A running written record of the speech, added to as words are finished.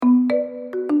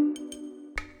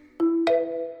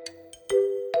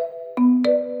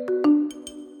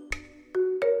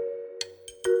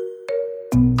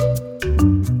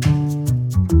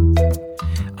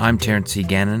I'm Terrence C.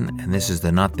 Gannon, and this is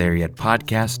the Not There Yet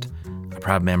podcast, a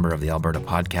proud member of the Alberta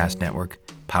Podcast Network,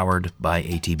 powered by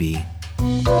ATB.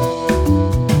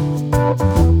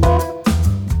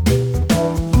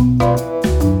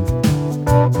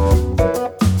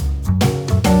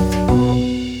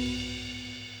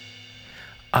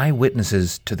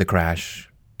 Eyewitnesses to the crash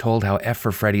told how F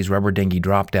for Freddy's rubber dinghy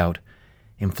dropped out,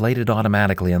 inflated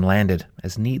automatically, and landed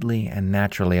as neatly and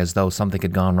naturally as though something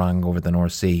had gone wrong over the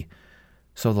North Sea.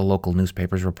 So the local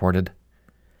newspapers reported.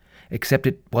 Except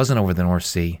it wasn't over the North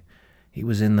Sea. He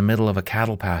was in the middle of a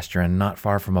cattle pasture and not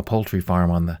far from a poultry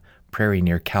farm on the prairie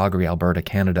near Calgary, Alberta,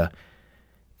 Canada.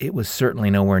 It was certainly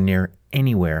nowhere near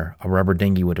anywhere a rubber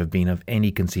dinghy would have been of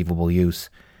any conceivable use.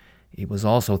 It was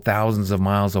also thousands of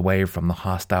miles away from the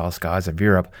hostile skies of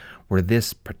Europe, where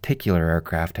this particular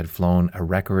aircraft had flown a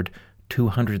record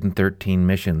 213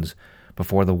 missions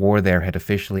before the war there had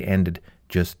officially ended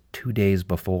just 2 days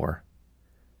before.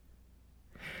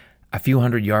 A few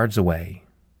hundred yards away,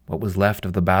 what was left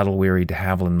of the battle-weary de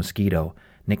Havilland Mosquito,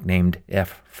 nicknamed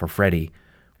F for Freddy,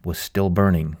 was still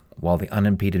burning while the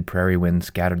unimpeded prairie wind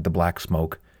scattered the black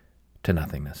smoke to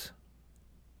nothingness.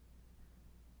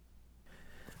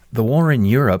 The war in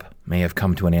Europe may have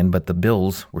come to an end, but the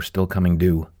bills were still coming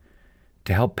due.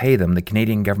 To help pay them, the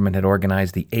Canadian government had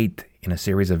organized the 8th in a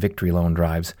series of victory loan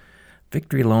drives.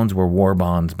 Victory loans were war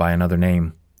bonds by another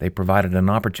name. They provided an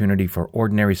opportunity for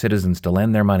ordinary citizens to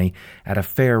lend their money at a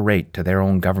fair rate to their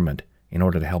own government in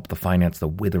order to help to finance the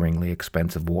witheringly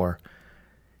expensive war.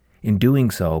 In doing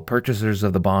so, purchasers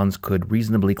of the bonds could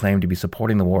reasonably claim to be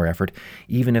supporting the war effort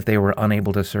even if they were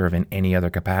unable to serve in any other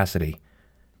capacity.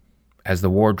 As the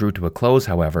war drew to a close,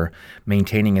 however,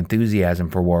 maintaining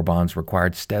enthusiasm for war bonds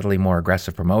required steadily more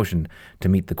aggressive promotion to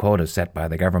meet the quotas set by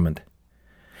the government.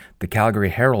 The Calgary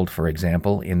Herald, for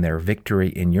example, in their Victory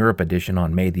in Europe edition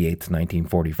on May the 8th,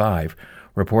 1945,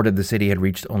 reported the city had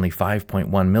reached only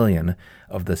 5.1 million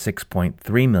of the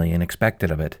 6.3 million expected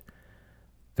of it.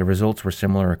 The results were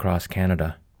similar across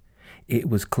Canada. It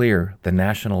was clear the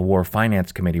National War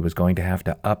Finance Committee was going to have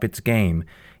to up its game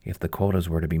if the quotas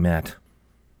were to be met.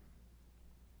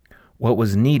 What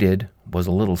was needed was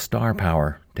a little star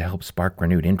power to help spark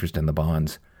renewed interest in the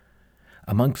bonds.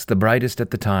 Amongst the brightest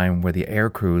at the time were the air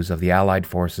crews of the Allied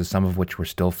forces, some of which were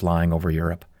still flying over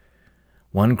Europe.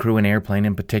 One crew and airplane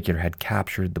in particular had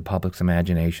captured the public's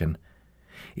imagination.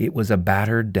 It was a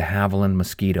battered de Havilland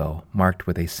Mosquito marked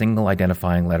with a single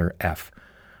identifying letter F,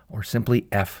 or simply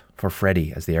F for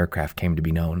Freddy as the aircraft came to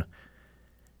be known.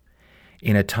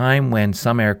 In a time when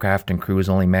some aircraft and crews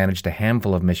only managed a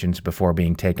handful of missions before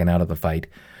being taken out of the fight,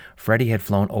 Freddy had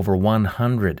flown over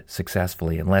 100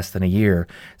 successfully in less than a year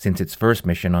since its first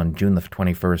mission on June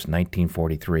 21st,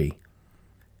 1943.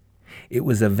 It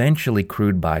was eventually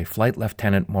crewed by Flight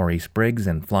Lieutenant Maurice Briggs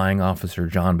and Flying Officer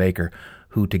John Baker,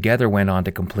 who together went on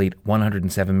to complete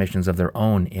 107 missions of their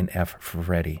own in F for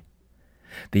Freddy.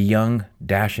 The young,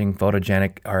 dashing,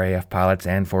 photogenic RAF pilots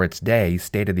and, for its day,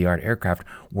 state-of-the-art aircraft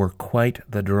were quite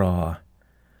the draw.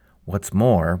 What's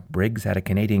more, Briggs had a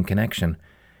Canadian connection.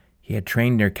 He had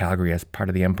trained near Calgary as part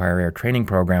of the Empire Air Training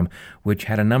Program, which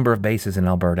had a number of bases in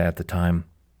Alberta at the time.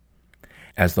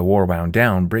 As the war wound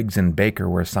down, Briggs and Baker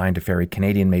were assigned to ferry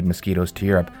Canadian-made Mosquitoes to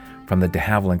Europe from the de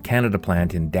Havilland Canada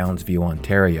plant in Downsview,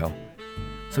 Ontario.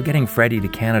 So getting Freddy to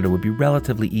Canada would be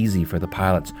relatively easy for the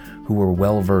pilots who were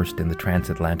well-versed in the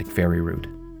transatlantic ferry route.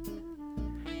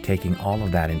 Taking all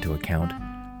of that into account,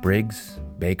 Briggs,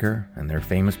 Baker, and their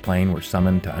famous plane were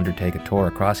summoned to undertake a tour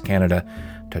across Canada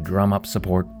to drum up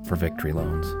support for victory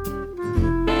loans.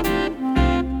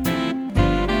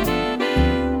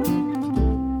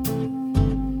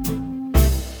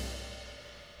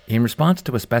 In response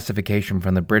to a specification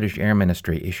from the British Air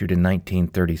Ministry issued in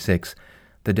 1936,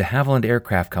 the de Havilland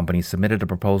Aircraft Company submitted a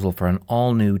proposal for an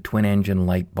all-new twin-engine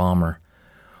light bomber.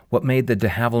 What made the de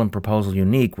Havilland proposal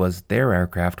unique was their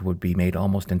aircraft would be made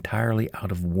almost entirely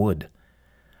out of wood.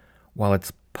 While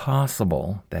it's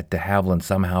possible that de Havilland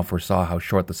somehow foresaw how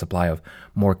short the supply of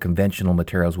more conventional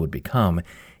materials would become,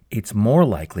 it's more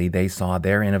likely they saw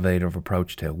their innovative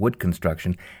approach to wood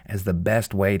construction as the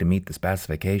best way to meet the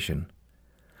specification.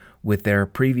 With their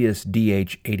previous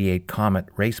DH-88 Comet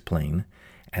race plane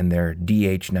and their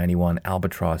DH-91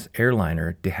 Albatross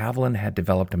airliner, de Havilland had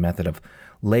developed a method of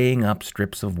laying up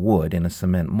strips of wood in a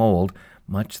cement mold,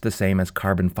 much the same as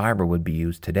carbon fiber would be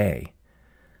used today.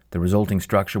 The resulting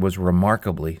structure was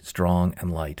remarkably strong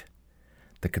and light.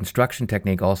 The construction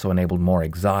technique also enabled more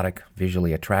exotic,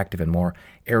 visually attractive, and more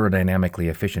aerodynamically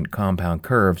efficient compound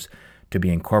curves to be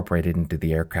incorporated into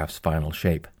the aircraft's final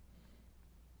shape.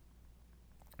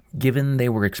 Given they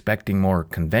were expecting more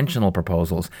conventional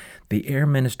proposals, the Air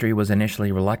Ministry was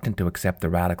initially reluctant to accept the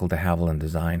radical de Havilland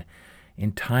design.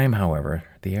 In time, however,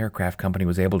 the aircraft company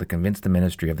was able to convince the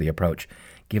ministry of the approach,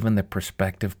 given the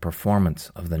prospective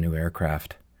performance of the new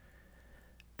aircraft.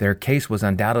 Their case was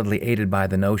undoubtedly aided by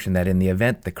the notion that in the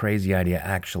event the crazy idea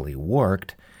actually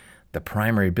worked, the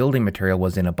primary building material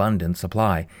was in abundant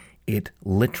supply. It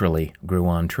literally grew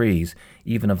on trees,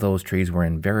 even if those trees were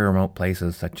in very remote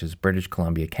places such as British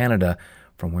Columbia, Canada,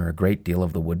 from where a great deal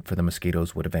of the wood for the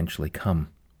mosquitoes would eventually come.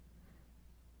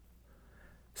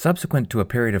 Subsequent to a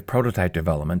period of prototype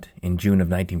development, in June of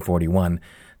 1941,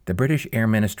 the British Air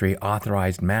Ministry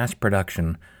authorized mass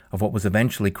production of what was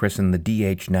eventually christened the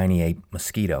DH-98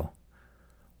 Mosquito.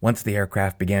 Once the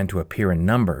aircraft began to appear in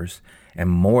numbers, and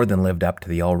more than lived up to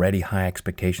the already high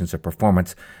expectations of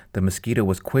performance, the Mosquito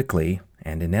was quickly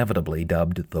and inevitably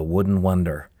dubbed the Wooden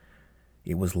Wonder.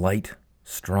 It was light,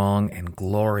 strong, and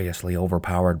gloriously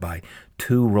overpowered by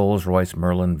two Rolls-Royce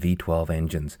Merlin V12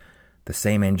 engines, the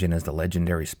same engine as the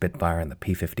legendary Spitfire and the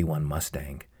P-51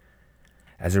 Mustang.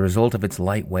 As a result of its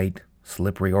lightweight,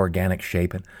 slippery organic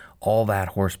shape and all that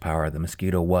horsepower, the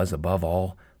Mosquito was, above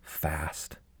all,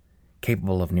 fast,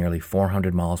 capable of nearly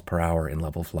 400 miles per hour in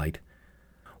level flight.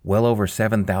 Well over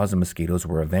 7,000 Mosquitoes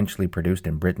were eventually produced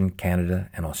in Britain, Canada,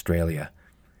 and Australia.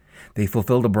 They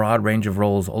fulfilled a broad range of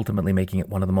roles, ultimately making it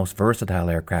one of the most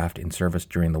versatile aircraft in service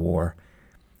during the war.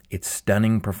 Its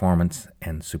stunning performance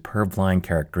and superb flying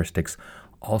characteristics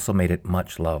also made it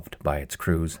much loved by its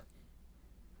crews.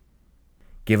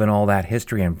 Given all that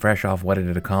history and fresh off what it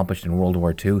had accomplished in World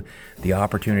War II, the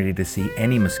opportunity to see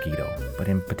any Mosquito, but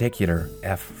in particular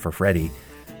F for Freddy,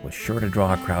 was sure to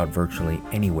draw a crowd virtually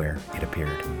anywhere it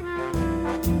appeared.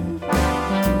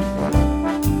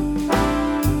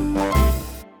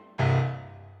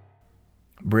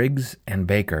 Briggs and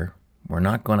Baker were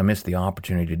not going to miss the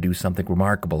opportunity to do something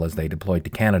remarkable as they deployed to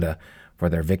Canada for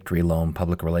their Victory Loan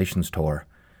public relations tour.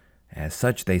 As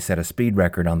such, they set a speed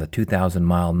record on the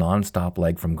 2,000-mile non-stop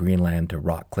leg from Greenland to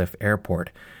Rockcliffe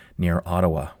Airport near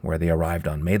Ottawa, where they arrived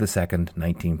on May 2,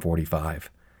 1945.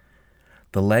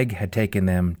 The leg had taken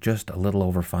them just a little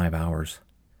over 5 hours.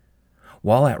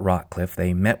 While at Rockcliffe,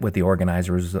 they met with the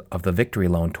organizers of the Victory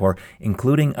Loan tour,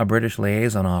 including a British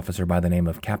liaison officer by the name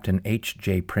of Captain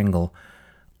H.J. Pringle.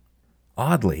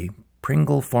 Oddly,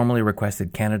 Pringle formally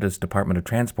requested Canada's Department of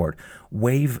Transport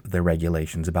waive the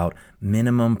regulations about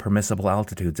minimum permissible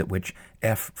altitudes at which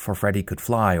F for Freddy could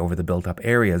fly over the built-up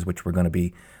areas which were going to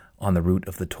be on the route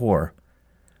of the tour.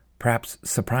 Perhaps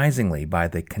surprisingly, by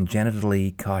the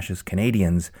congenitally cautious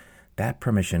Canadians, that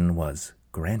permission was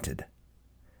granted.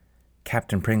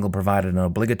 Captain Pringle provided an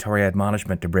obligatory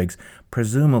admonishment to Briggs,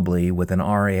 presumably with an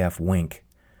RAF wink.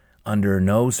 Under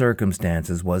no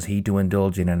circumstances was he to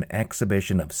indulge in an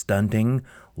exhibition of stunting,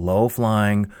 low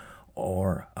flying,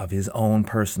 or of his own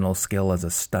personal skill as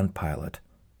a stunt pilot.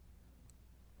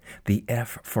 The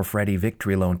F for Freddy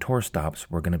Victory Loan tour stops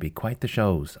were going to be quite the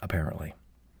shows, apparently.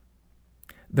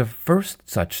 The first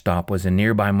such stop was in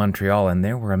nearby Montreal, and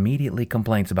there were immediately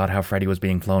complaints about how Freddy was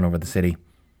being flown over the city.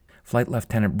 Flight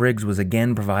Lieutenant Briggs was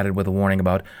again provided with a warning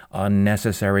about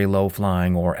unnecessary low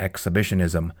flying or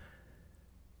exhibitionism.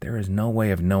 There is no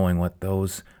way of knowing what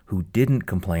those who didn't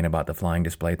complain about the flying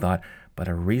display thought, but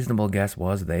a reasonable guess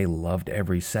was they loved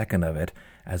every second of it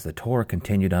as the tour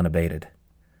continued unabated.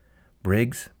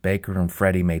 Briggs, Baker, and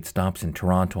Freddy made stops in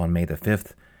Toronto on May the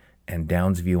 5th and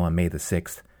Downsview on May the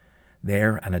 6th.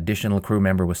 There, an additional crew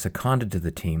member was seconded to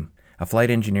the team, a flight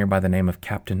engineer by the name of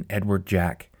Captain Edward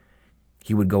Jack.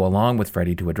 He would go along with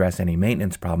Freddy to address any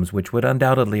maintenance problems which would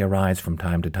undoubtedly arise from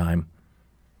time to time.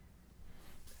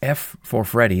 F for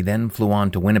Freddy then flew on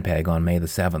to Winnipeg on May the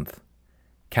 7th.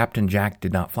 Captain Jack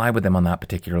did not fly with them on that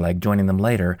particular leg, joining them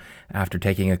later after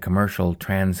taking a commercial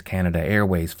Trans-Canada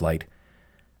Airways flight.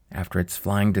 After its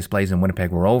flying displays in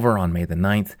Winnipeg were over on May the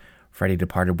 9th, Freddy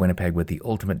departed Winnipeg with the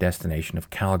ultimate destination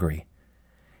of Calgary.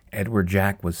 Edward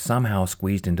Jack was somehow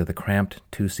squeezed into the cramped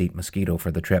two-seat Mosquito for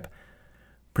the trip.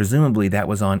 Presumably that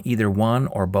was on either one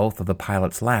or both of the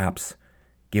pilot's laps,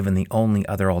 given the only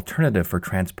other alternative for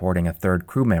transporting a third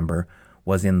crew member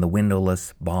was in the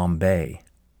windowless bomb bay.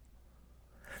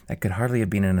 That could hardly have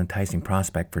been an enticing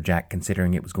prospect for Jack,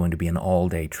 considering it was going to be an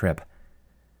all-day trip.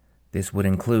 This would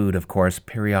include, of course,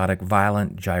 periodic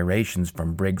violent gyrations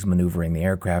from Briggs maneuvering the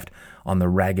aircraft on the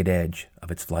ragged edge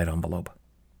of its flight envelope.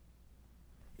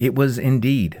 It was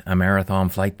indeed a marathon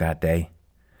flight that day.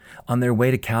 On their way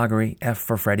to Calgary, F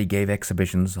for Freddy gave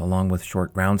exhibitions along with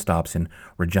short ground stops in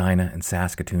Regina and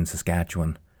Saskatoon,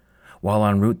 Saskatchewan. While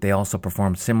en route, they also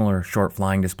performed similar short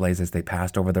flying displays as they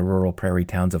passed over the rural prairie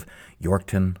towns of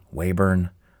Yorkton,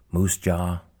 Weyburn, Moose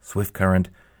Jaw, Swift Current,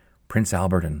 Prince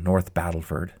Albert, and North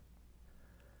Battleford.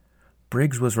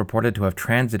 Briggs was reported to have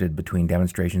transited between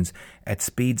demonstrations at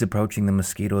speeds approaching the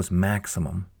Mosquito's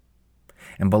maximum,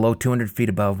 and below 200 feet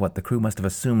above what the crew must have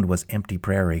assumed was empty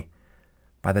prairie.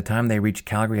 By the time they reached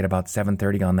Calgary at about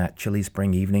 7:30 on that chilly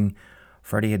spring evening,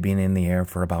 Freddie had been in the air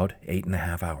for about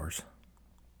 8.5 hours.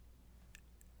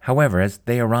 However, as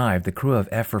they arrived, the crew of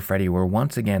F for Freddie were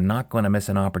once again not going to miss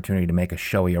an opportunity to make a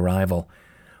showy arrival.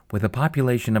 With a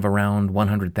population of around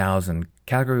 100,000,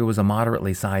 Calgary was a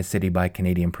moderately sized city by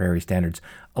Canadian prairie standards,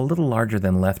 a little larger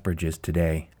than Lethbridge is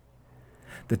today.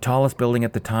 The tallest building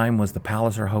at the time was the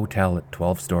Palliser Hotel at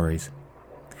 12 stories.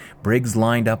 Briggs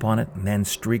lined up on it and then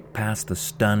streaked past the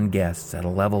stunned guests at a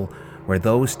level where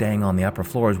those staying on the upper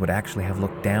floors would actually have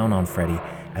looked down on Freddie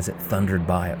as it thundered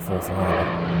by at full throttle.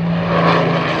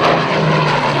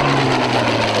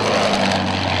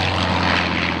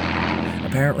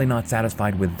 Apparently not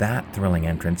satisfied with that thrilling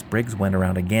entrance, Briggs went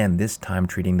around again, this time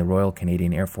treating the Royal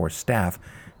Canadian Air Force staff,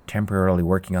 temporarily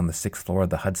working on the 6th floor of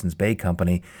the Hudson's Bay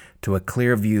Company, to a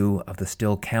clear view of the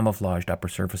still camouflaged upper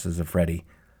surfaces of Freddie.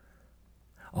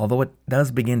 Although it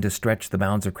does begin to stretch the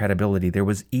bounds of credibility, there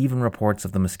was even reports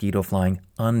of the Mosquito flying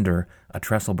under a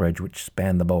trestle bridge which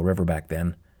spanned the Bow River back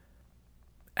then.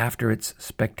 After its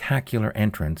spectacular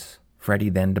entrance, Freddie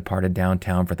then departed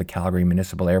downtown for the Calgary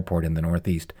Municipal Airport in the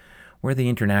northeast, where the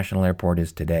international airport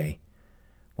is today.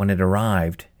 When it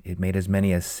arrived, it made as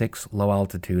many as 6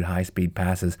 low-altitude, high-speed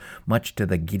passes, much to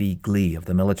the giddy glee of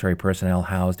the military personnel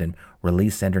housed in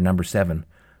Release Center No. 7,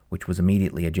 which was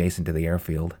immediately adjacent to the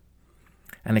airfield.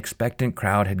 An expectant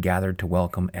crowd had gathered to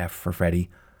welcome F for Freddie,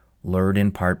 lured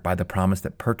in part by the promise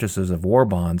that purchasers of war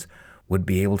bonds would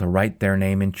be able to write their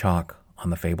name in chalk on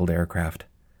the fabled aircraft.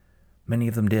 Many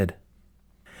of them did.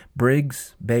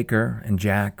 Briggs, Baker, and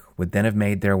Jack would then have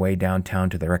made their way downtown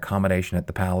to their accommodation at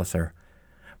the Palliser.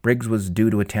 Briggs was due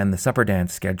to attend the supper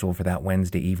dance scheduled for that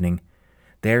Wednesday evening.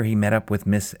 There he met up with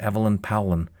Miss Evelyn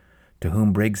Powlin, to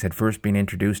whom Briggs had first been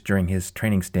introduced during his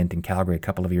training stint in Calgary a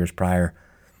couple of years prior.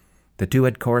 The two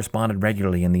had corresponded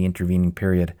regularly in the intervening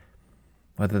period.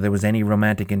 Whether there was any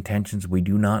romantic intentions, we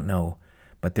do not know,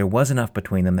 but there was enough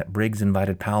between them that Briggs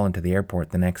invited Powlin to the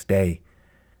airport the next day.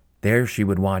 There she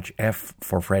would watch F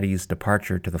for Freddie's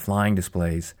departure to the flying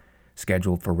displays,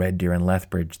 scheduled for Red Deer and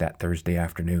Lethbridge that Thursday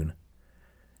afternoon.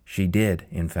 She did,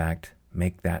 in fact,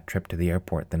 make that trip to the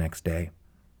airport the next day.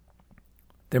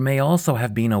 There may also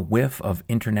have been a whiff of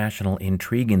international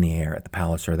intrigue in the air at the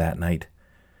Palliser that night.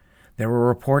 There were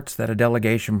reports that a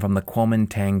delegation from the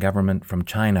Kuomintang government from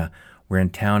China were in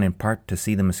town in part to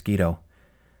see the Mosquito.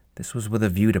 This was with a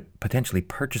view to potentially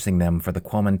purchasing them for the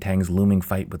Kuomintang's looming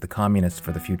fight with the communists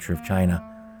for the future of China.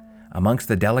 Amongst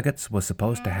the delegates was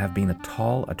supposed to have been a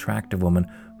tall, attractive woman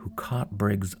who caught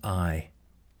Briggs' eye.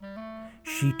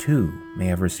 She, too, may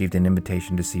have received an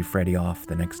invitation to see Freddie off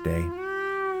the next day.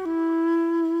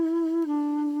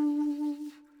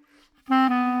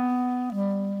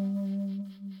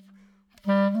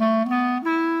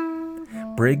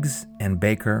 Briggs and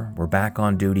Baker were back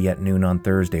on duty at noon on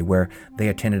Thursday, where they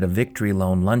attended a Victory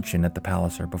Loan luncheon at the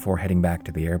Palliser before heading back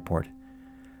to the airport.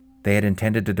 They had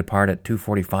intended to depart at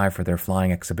 2:45 for their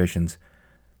flying exhibitions.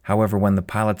 However, when the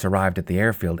pilots arrived at the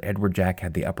airfield, Edward Jack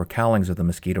had the upper cowlings of the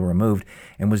Mosquito removed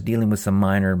and was dealing with some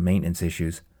minor maintenance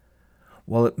issues.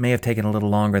 While it may have taken a little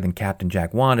longer than Captain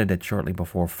Jack wanted, at shortly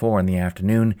before 4 in the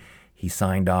afternoon, he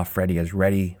signed off Freddie as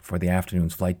ready for the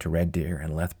afternoon's flight to Red Deer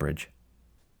and Lethbridge.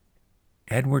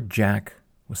 Edward Jack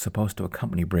was supposed to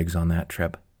accompany Briggs on that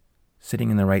trip, sitting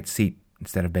in the right seat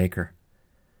instead of Baker.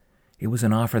 It was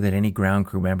an offer that any ground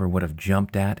crew member would have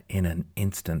jumped at in an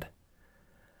instant.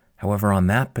 However, on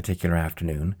that particular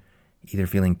afternoon, either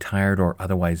feeling tired or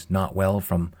otherwise not well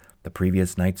from the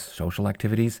previous night's social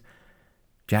activities,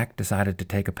 Jack decided to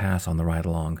take a pass on the ride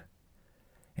along.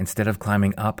 Instead of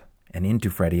climbing up and into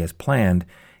Freddie as planned,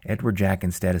 Edward Jack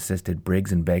instead assisted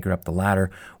Briggs and Baker up the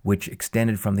ladder, which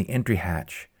extended from the entry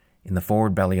hatch in the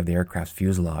forward belly of the aircraft's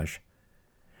fuselage.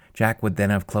 Jack would then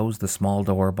have closed the small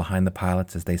door behind the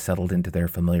pilots as they settled into their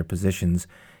familiar positions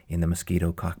in the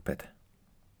Mosquito cockpit.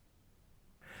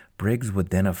 Briggs would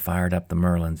then have fired up the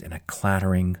Merlins in a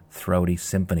clattering, throaty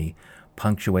symphony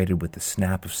punctuated with the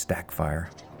snap of stack fire.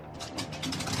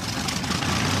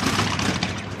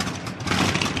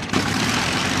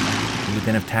 He would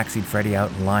then have taxied Freddie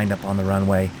out and lined up on the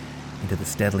runway into the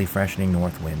steadily freshening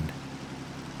north wind.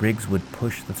 Briggs would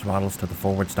push the throttles to the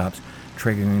forward stops,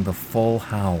 triggering the full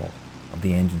howl of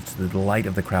the engines to the delight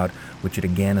of the crowd, which had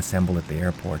again assembled at the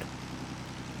airport.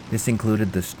 This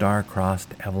included the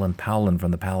star-crossed Evelyn Powlin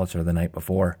from the Palliser the night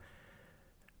before.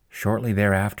 Shortly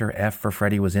thereafter, F for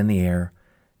Freddie was in the air,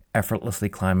 effortlessly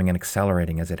climbing and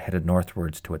accelerating as it headed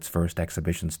northwards to its first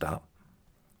exhibition stop.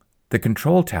 The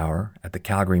control tower at the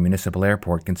Calgary Municipal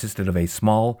Airport consisted of a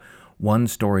small,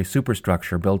 one-story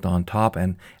superstructure built on top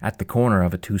and at the corner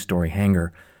of a two-story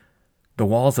hangar. The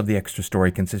walls of the extra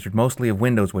story consisted mostly of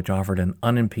windows which offered an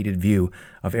unimpeded view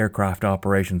of aircraft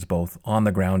operations both on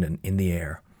the ground and in the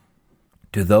air.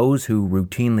 To those who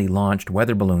routinely launched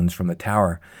weather balloons from the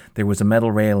tower, there was a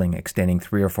metal railing extending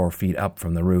 3 or 4 feet up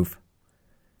from the roof.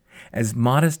 As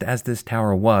modest as this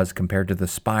tower was compared to the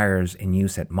spires in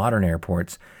use at modern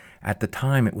airports, at the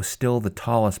time it was still the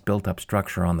tallest built-up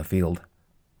structure on the field.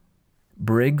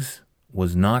 Briggs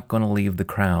was not going to leave the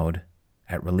crowd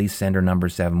at Release Center number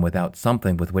 7 without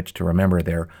something with which to remember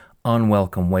their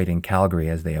unwelcome wait in Calgary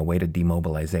as they awaited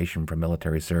demobilization from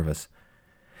military service.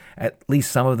 At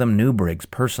least some of them knew Briggs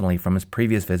personally from his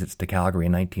previous visits to Calgary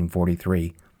in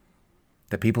 1943.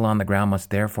 The people on the ground must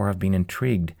therefore have been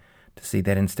intrigued to see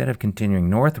that instead of continuing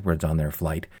northwards on their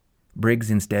flight,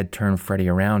 Briggs instead turned Freddie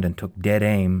around and took dead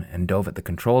aim and dove at the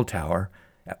control tower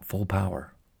at full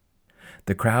power.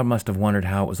 The crowd must have wondered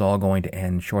how it was all going to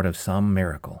end short of some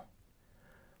miracle.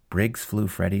 Briggs flew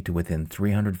Freddie to within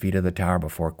 300 feet of the tower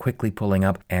before quickly pulling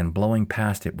up and blowing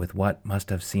past it with what must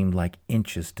have seemed like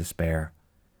inches to spare.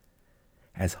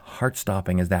 As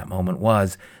heart-stopping as that moment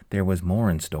was, there was more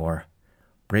in store.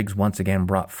 Briggs once again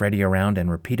brought Freddie around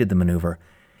and repeated the maneuver.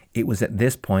 It was at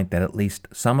this point that at least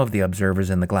some of the observers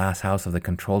in the glass house of the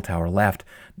control tower left,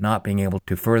 not being able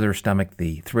to further stomach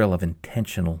the thrill of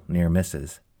intentional near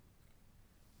misses.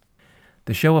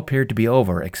 The show appeared to be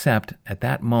over, except at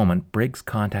that moment Briggs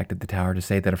contacted the tower to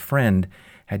say that a friend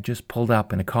had just pulled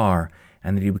up in a car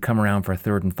and that he would come around for a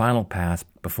third and final pass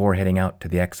before heading out to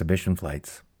the exhibition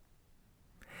flights.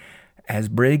 As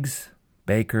Briggs,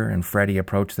 Baker, and Freddie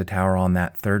approached the tower on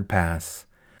that third pass,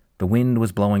 the wind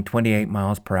was blowing 28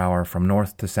 miles per hour from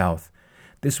north to south.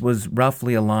 This was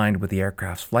roughly aligned with the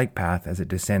aircraft's flight path as it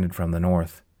descended from the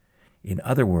north. In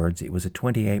other words, it was a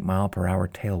 28-mile-per-hour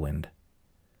tailwind.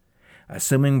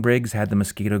 Assuming Briggs had the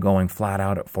Mosquito going flat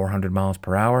out at 400 miles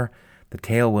per hour, the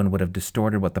tailwind would have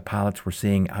distorted what the pilots were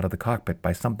seeing out of the cockpit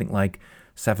by something like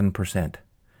 7%.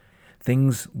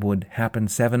 Things would happen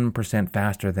 7%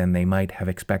 faster than they might have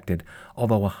expected,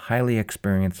 although a highly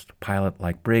experienced pilot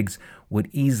like Briggs would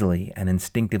easily and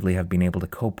instinctively have been able to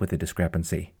cope with the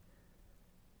discrepancy.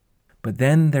 But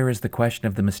then there is the question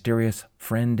of the mysterious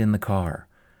friend in the car,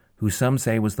 who some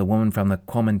say was the woman from the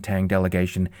Kuomintang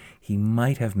delegation he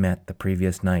might have met the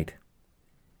previous night.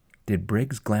 Did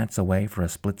Briggs glance away for a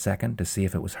split second to see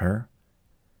if it was her?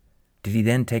 Did he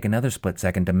then take another split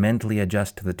second to mentally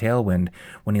adjust to the tailwind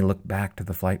when he looked back to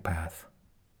the flight path?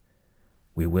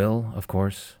 We will, of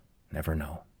course, never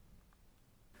know.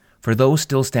 For those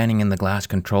still standing in the glass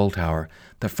control tower,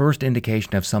 the first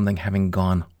indication of something having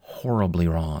gone horribly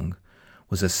wrong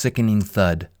was a sickening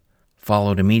thud,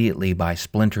 followed immediately by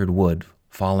splintered wood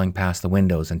falling past the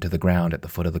windows and to the ground at the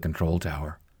foot of the control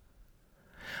tower.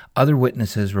 Other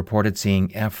witnesses reported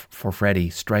seeing F for Freddie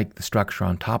strike the structure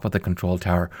on top of the control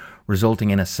tower, resulting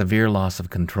in a severe loss of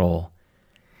control.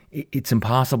 It's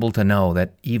impossible to know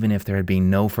that even if there had been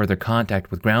no further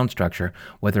contact with ground structure,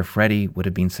 whether Freddie would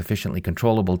have been sufficiently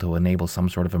controllable to enable some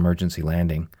sort of emergency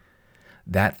landing.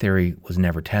 That theory was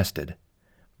never tested,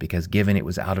 because given it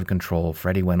was out of control,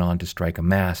 Freddie went on to strike a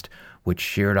mast which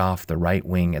sheared off the right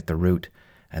wing at the root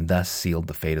and thus sealed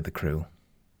the fate of the crew.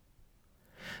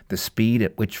 The speed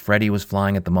at which Freddie was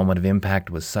flying at the moment of impact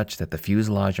was such that the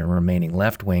fuselage and remaining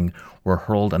left wing were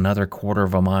hurled another quarter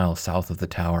of a mile south of the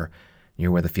tower, near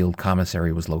where the field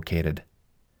commissary was located.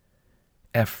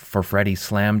 F for Freddie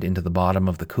slammed into the bottom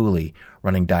of the coulee,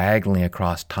 running diagonally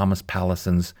across Thomas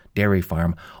Pallison's dairy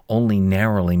farm, only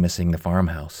narrowly missing the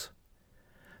farmhouse.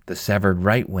 The severed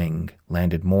right wing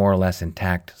landed more or less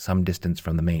intact some distance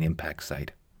from the main impact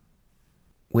site.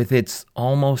 With its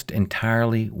almost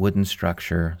entirely wooden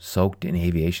structure soaked in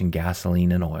aviation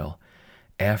gasoline and oil,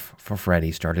 F for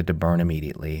Freddie started to burn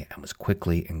immediately and was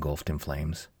quickly engulfed in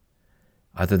flames.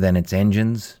 Other than its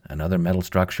engines and other metal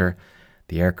structure,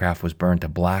 the aircraft was burned to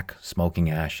black, smoking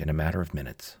ash in a matter of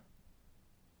minutes.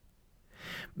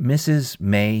 Mrs.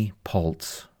 May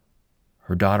Pultz,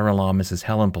 her daughter-in-law Mrs.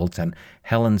 Helen Pultz, and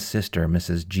Helen's sister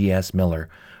Mrs. G.S. Miller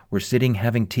were sitting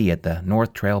having tea at the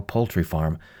North Trail Poultry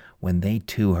Farm when they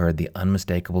too heard the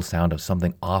unmistakable sound of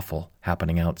something awful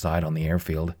happening outside on the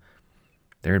airfield.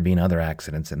 There had been other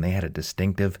accidents, and they had a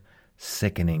distinctive,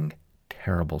 sickening,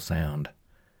 terrible sound.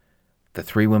 The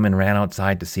three women ran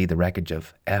outside to see the wreckage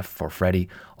of F for Freddie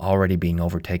already being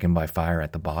overtaken by fire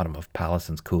at the bottom of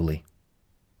Pallison's coulee.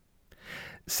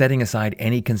 Setting aside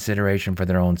any consideration for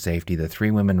their own safety, the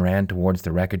three women ran towards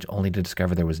the wreckage only to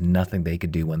discover there was nothing they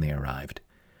could do when they arrived.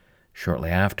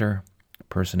 Shortly after,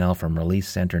 personnel from Release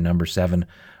Center No. 7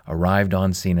 arrived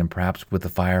on scene, and perhaps with the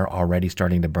fire already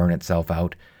starting to burn itself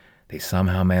out, they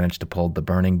somehow managed to pull the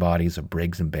burning bodies of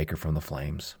Briggs and Baker from the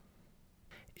flames.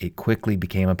 It quickly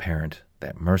became apparent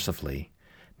that, mercifully,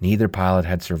 neither pilot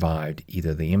had survived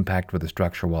either the impact with the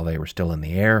structure while they were still in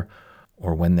the air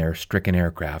or when their stricken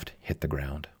aircraft hit the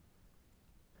ground.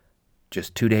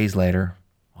 Just 2 days later,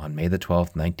 on May the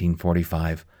 12th,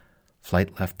 1945,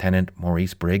 Flight Lieutenant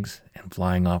Maurice Briggs and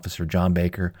Flying Officer John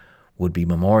Baker would be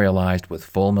memorialized with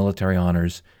full military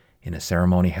honors in a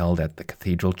ceremony held at the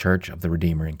Cathedral Church of the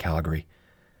Redeemer in Calgary.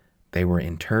 They were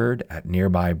interred at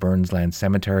nearby Burnsland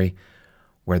Cemetery,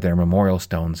 where their memorial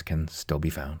stones can still be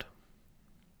found.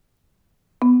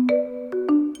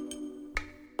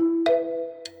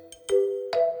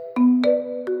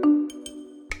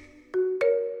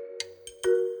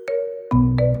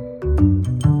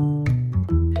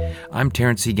 I'm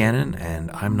Terrence C. Gannon, and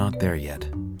I'm not there yet.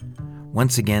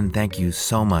 Once again, thank you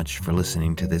so much for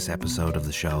listening to this episode of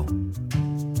the show.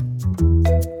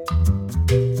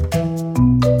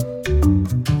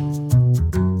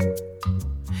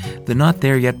 The Not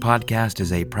There Yet podcast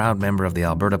is a proud member of the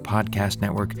Alberta Podcast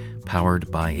Network,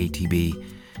 powered by ATB.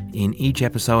 In each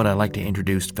episode, I like to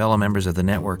introduce fellow members of the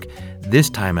network. This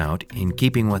time out, in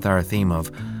keeping with our theme of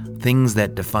Things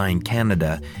That Define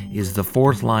Canada, is the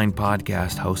Fourth Line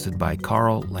podcast hosted by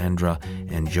Carl Landra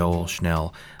and Joel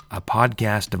Schnell, a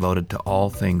podcast devoted to all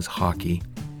things hockey.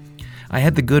 I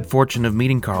had the good fortune of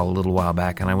meeting Carl a little while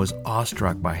back, and I was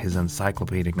awestruck by his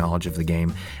encyclopedic knowledge of the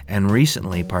game, and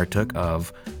recently partook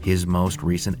of his most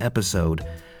recent episode.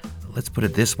 Let's put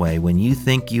it this way, when you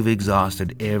think you've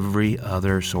exhausted every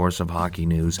other source of hockey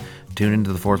news, tune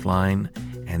into the Fourth Line,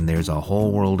 and there's a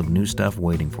whole world of new stuff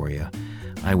waiting for you.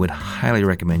 I would highly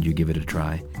recommend you give it a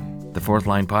try. The Fourth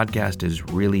Line podcast is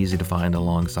really easy to find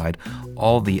alongside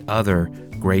all the other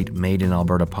great Made in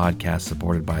Alberta podcasts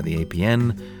supported by the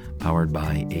APN, powered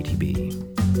by ATB.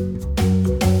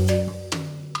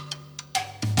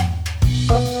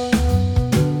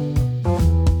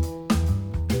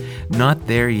 Not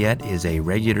There Yet is a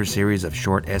regular series of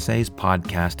short essays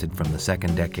podcasted from the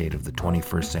second decade of the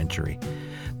 21st century.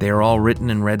 They are all written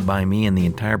and read by me, and the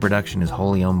entire production is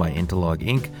wholly owned by Interlog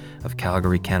Inc. of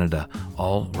Calgary, Canada.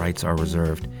 All rights are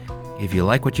reserved. If you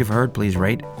like what you've heard, please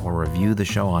rate or review the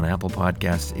show on Apple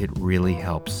Podcasts. It really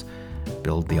helps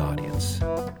build the audience.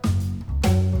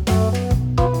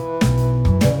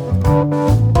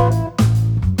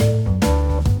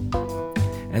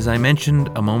 As I mentioned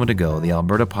a moment ago, the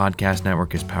Alberta Podcast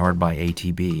Network is powered by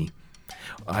ATB.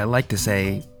 I like to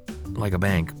say like a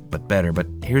bank, but better. But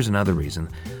here's another reason.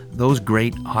 Those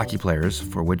great hockey players,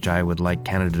 for which I would like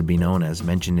Canada to be known as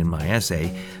mentioned in my essay,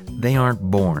 they aren't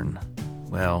born.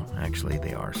 Well, actually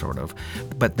they are, sort of.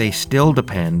 But they still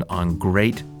depend on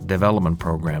great development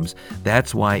programs.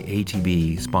 That's why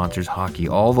ATB sponsors hockey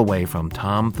all the way from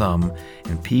Tom Thumb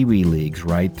and Pee Wee leagues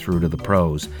right through to the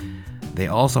pros. They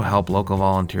also help local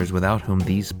volunteers without whom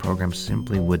these programs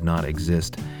simply would not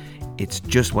exist. It's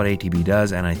just what ATB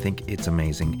does, and I think it's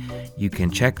amazing. You can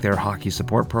check their hockey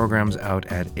support programs out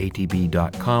at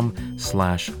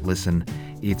atb.com/listen.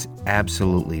 It's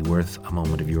absolutely worth a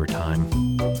moment of your time.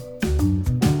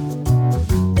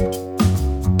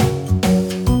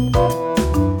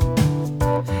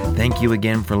 Thank you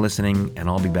again for listening, and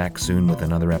I'll be back soon with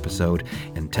another episode.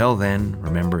 Until then,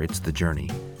 remember, it's the journey,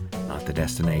 not the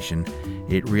destination.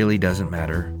 It really doesn't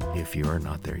matter if you're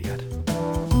not there yet.